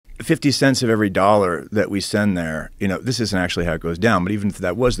50 cents of every dollar that we send there, you know, this isn't actually how it goes down, but even if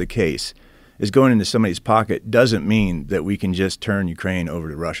that was the case, is going into somebody's pocket doesn't mean that we can just turn Ukraine over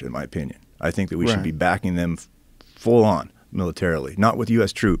to Russia, in my opinion. I think that we should be backing them full on militarily, not with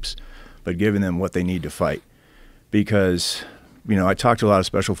U.S. troops, but giving them what they need to fight. Because, you know, I talked to a lot of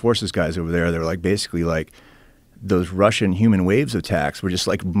special forces guys over there. They're like, basically like, those Russian human waves attacks, we're just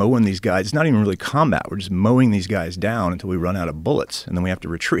like mowing these guys. It's not even really combat. We're just mowing these guys down until we run out of bullets, and then we have to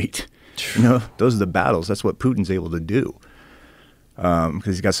retreat. You know, those are the battles. That's what Putin's able to do because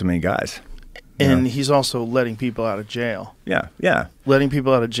he's got so many guys. And he's also letting people out of jail. Yeah, yeah. Letting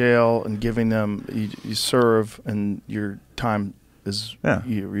people out of jail and giving them, you serve, and your time is,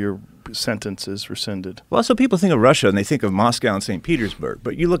 your sentence is rescinded. Well, so people think of Russia and they think of Moscow and St. Petersburg,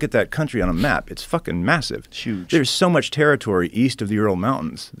 but you look at that country on a map, it's fucking massive. It's huge. There's so much territory east of the Ural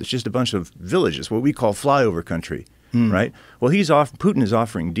Mountains. It's just a bunch of villages, what we call flyover country, right? Well, Putin is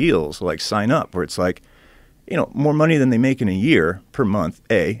offering deals like sign up, where it's like, you know, more money than they make in a year per month,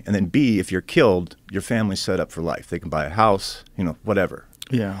 A, and then B, if you're killed, your family's set up for life. They can buy a house, you know, whatever.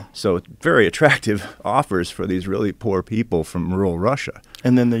 Yeah. So it's very attractive offers for these really poor people from rural Russia.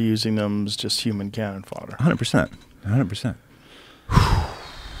 And then they're using them as just human cannon fodder. 100%. 100%.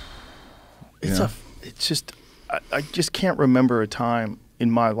 It's just, I just can't remember a time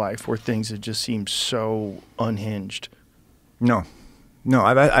in my life where things have just seemed so unhinged. No. No,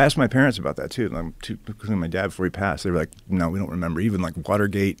 I asked my parents about that too, including my dad before he passed. They were like, no, we don't remember. Even like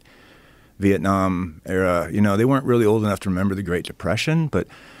Watergate, Vietnam era, you know, they weren't really old enough to remember the Great Depression, but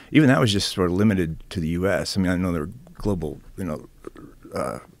even that was just sort of limited to the U.S. I mean, I know there were global, you know,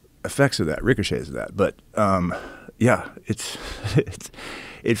 effects of that, ricochets of that, but yeah, it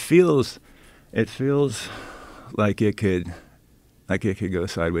feels like it could go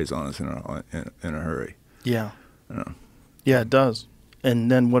sideways on us in a hurry. Yeah. Yeah, it does.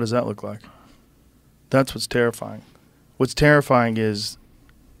 And then what does that look like? That's what's terrifying. What's terrifying is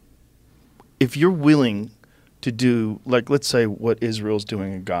if you're willing to do, like, let's say what Israel's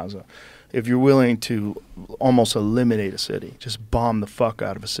doing in Gaza, if you're willing to almost eliminate a city, just bomb the fuck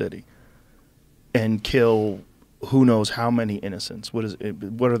out of a city and kill who knows how many innocents. What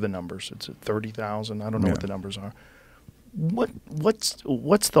are the numbers? It's 30,000. I don't know what the numbers are. What's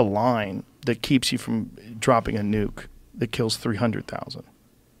the line that keeps you from dropping a nuke that kills 300,000?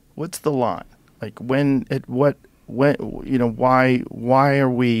 What's the line? Like when you know, why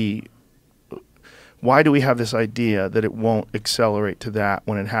do we have this idea that it won't accelerate to that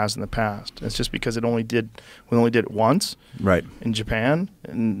when it has in the past? It's just because we only did it once, right? In Japan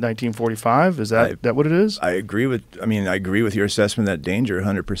in 1945. Is that what it is? I agree with your assessment of that danger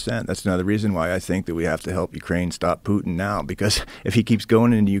 100%. That's another reason why I think that we have to help Ukraine stop Putin now, because if he keeps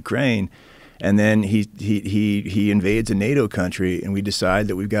going into Ukraine and then he invades a NATO country and we decide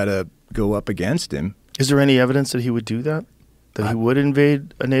that we've got to go up against him. Is there any evidence that he would do that? That he would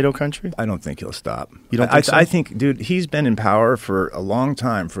invade a NATO country? I don't think he'll stop. You don't think so? I think, dude, he's been in power for a long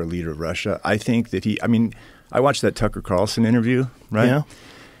time for a leader of Russia. I think that I watched that Tucker Carlson interview, right? Yeah.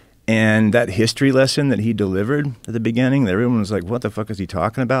 And that history lesson that he delivered at the beginning, everyone was like, what the fuck is he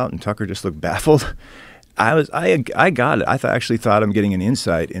talking about? And Tucker just looked baffled. I got it. I actually thought I'm getting an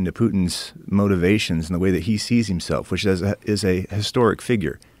insight into Putin's motivations and the way that he sees himself, which is a historic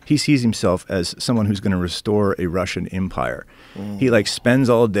figure. He sees himself as someone who's going to restore a Russian empire. He like spends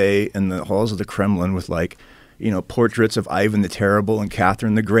all day in the halls of the Kremlin with portraits of Ivan the Terrible and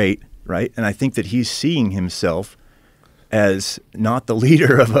Catherine the Great, right? And I think that he's seeing himself as not the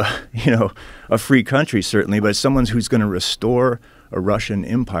leader of a free country, certainly, but someone who's going to restore a Russian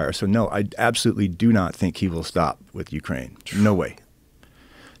empire. So no, I absolutely do not think he will stop with Ukraine. No way.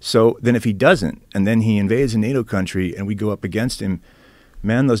 So then if he doesn't, and then he invades a NATO country and we go up against him,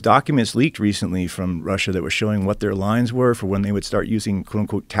 man, those documents leaked recently from Russia that were showing what their lines were for when they would start using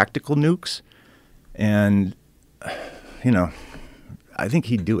quote-unquote tactical nukes. And, I think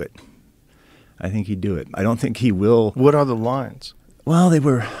he'd do it. I don't think he will. What are the lines? Well, they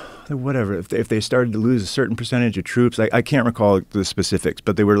were whatever. If they started to lose a certain percentage of troops, I can't recall the specifics,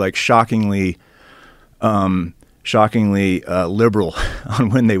 but they were like shockingly liberal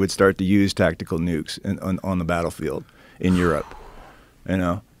on when they would start to use tactical nukes on the battlefield in Europe.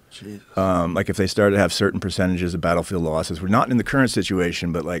 Like if they started to have certain percentages of battlefield losses, we're not in the current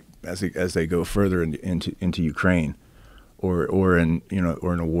situation, but like as they go further into Ukraine, or in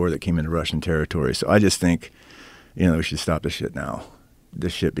a war that came into Russian territory. So I just think, we should stop this shit now.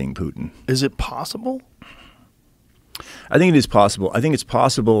 This shit being Putin. Is it possible? I think it is possible. I think it's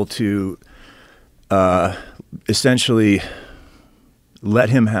possible to essentially let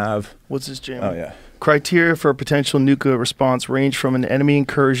him have. What's this jam? Oh yeah. Criteria for a potential nuclear response range from an enemy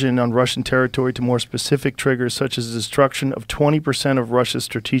incursion on Russian territory to more specific triggers such as the destruction of 20% of Russia's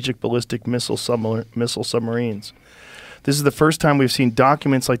strategic ballistic missile submarines. This is the first time we've seen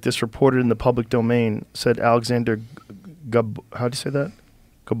documents like this reported in the public domain, said Alexander how do you say that?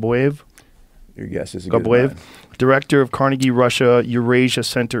 Gaboyev? Your guess is a good one. Director of Carnegie Russia Eurasia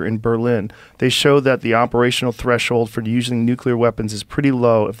Center in Berlin. They show that the operational threshold for using nuclear weapons is pretty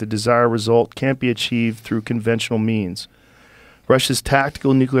low if the desired result can't be achieved through conventional means. Russia's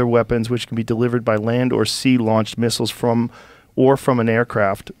tactical nuclear weapons, which can be delivered by land or sea-launched missiles from an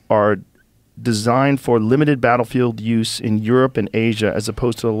aircraft, are designed for limited battlefield use in Europe and Asia as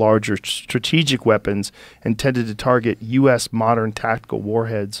opposed to the larger strategic weapons intended to target U.S. modern tactical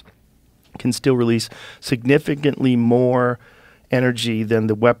warheads. Can still release significantly more energy than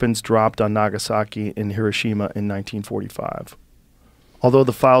the weapons dropped on Nagasaki and Hiroshima in 1945. Although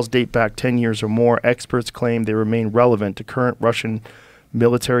the files date back 10 years or more, experts claim they remain relevant to current Russian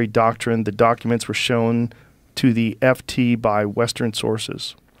military doctrine. The documents were shown to the FT by Western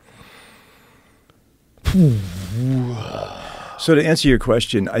sources. So to answer your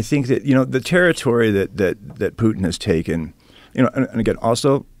question, I think that, you know, the territory that Putin has taken, you know, and again,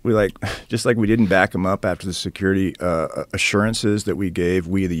 also, just like we didn't back him up after the security assurances that we,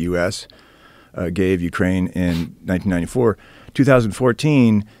 the U.S., gave Ukraine in 1994,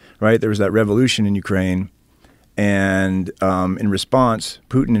 2014, right, there was that revolution in Ukraine, and in response,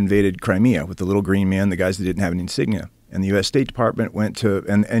 Putin invaded Crimea with the little green man, the guys that didn't have an insignia. And the U.S. State Department went to,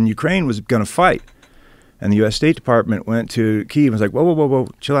 and Ukraine was going to fight. And the U.S. State Department went to Kyiv and was like, whoa, whoa, whoa, whoa,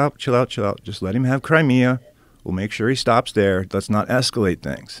 chill out, chill out, chill out. Just let him have Crimea. We'll make sure he stops there. Let's not escalate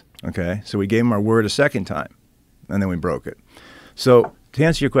things, okay? So we gave him our word a second time, and then we broke it. So to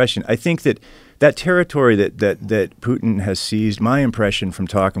answer your question, I think that that territory that Putin has seized, my impression from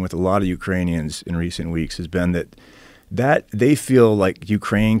talking with a lot of Ukrainians in recent weeks has been that they feel like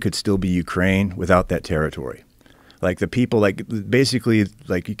Ukraine could still be Ukraine without that territory. Like the people, like basically,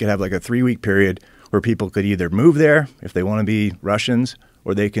 like you could have like a 3-week period where people could either move there if they want to be Russians,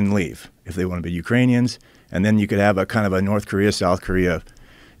 or they can leave if they want to be Ukrainians. And then you could have a kind of a North Korea, South Korea,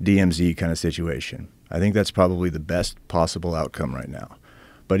 DMZ kind of situation. I think that's probably the best possible outcome right now.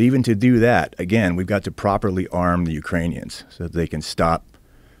 But even to do that, again, we've got to properly arm the Ukrainians so that they can stop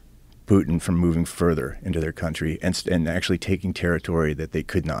Putin from moving further into their country and actually taking territory that they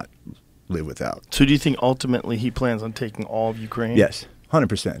could not live without. So do you think ultimately he plans on taking all of Ukraine? Yes,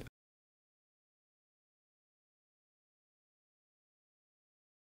 100%.